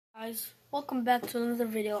guys, welcome back to another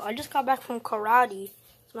video. I just got back from karate.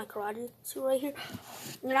 It's my karate suit right here.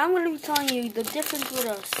 And I'm going to be telling you the difference with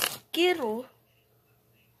a Skittle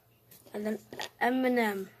and an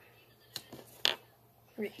M&M.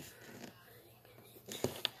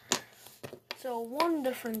 So one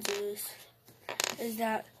difference is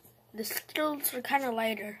that the Skittles are kind of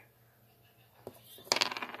lighter.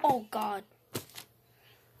 Oh God.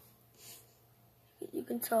 You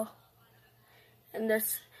can tell. And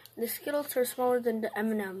the Skittles are smaller than the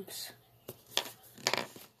M&Ms.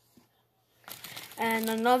 And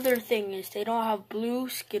another thing is they don't have blue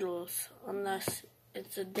Skittles unless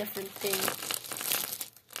it's a different thing.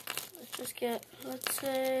 Let's just get, let's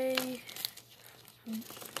say,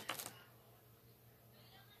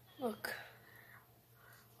 look,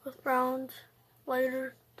 with browns,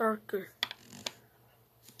 lighter, darker.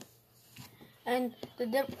 And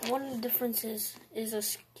one of the differences is a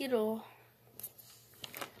Skittle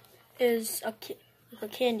is like a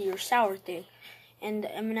candy or sour thing, and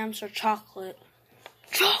the M&Ms are chocolate.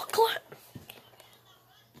 Chocolate!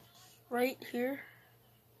 Right here.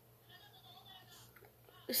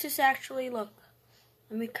 This is actually, look,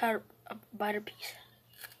 let me cut a bite of piece.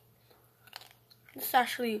 This is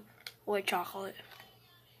actually white chocolate.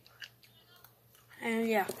 And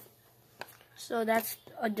yeah, so that's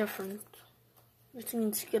a difference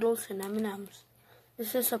between Skittles and M&Ms.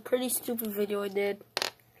 This is a pretty stupid video I did.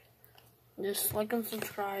 Just like and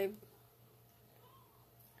subscribe.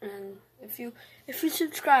 And if you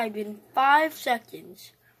subscribe in 5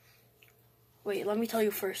 seconds, wait, let me tell you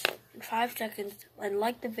first. In 5 seconds and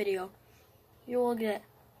like the video, you will get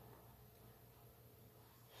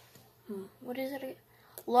what is it again?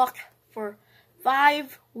 Locked for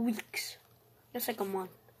 5 weeks. That's like a month.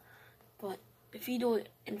 But if you do it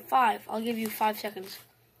in 5, I'll give you 5 seconds.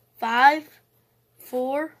 5,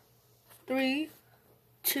 4, 3,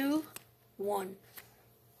 2, 1.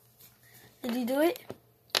 Did you do it?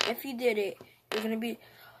 If you did it, you're gonna be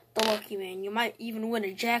the lucky man. You might even win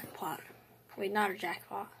a jackpot. Wait, not a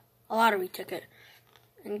jackpot. A lottery ticket.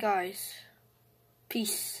 And guys,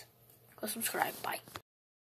 peace. Go subscribe. Bye.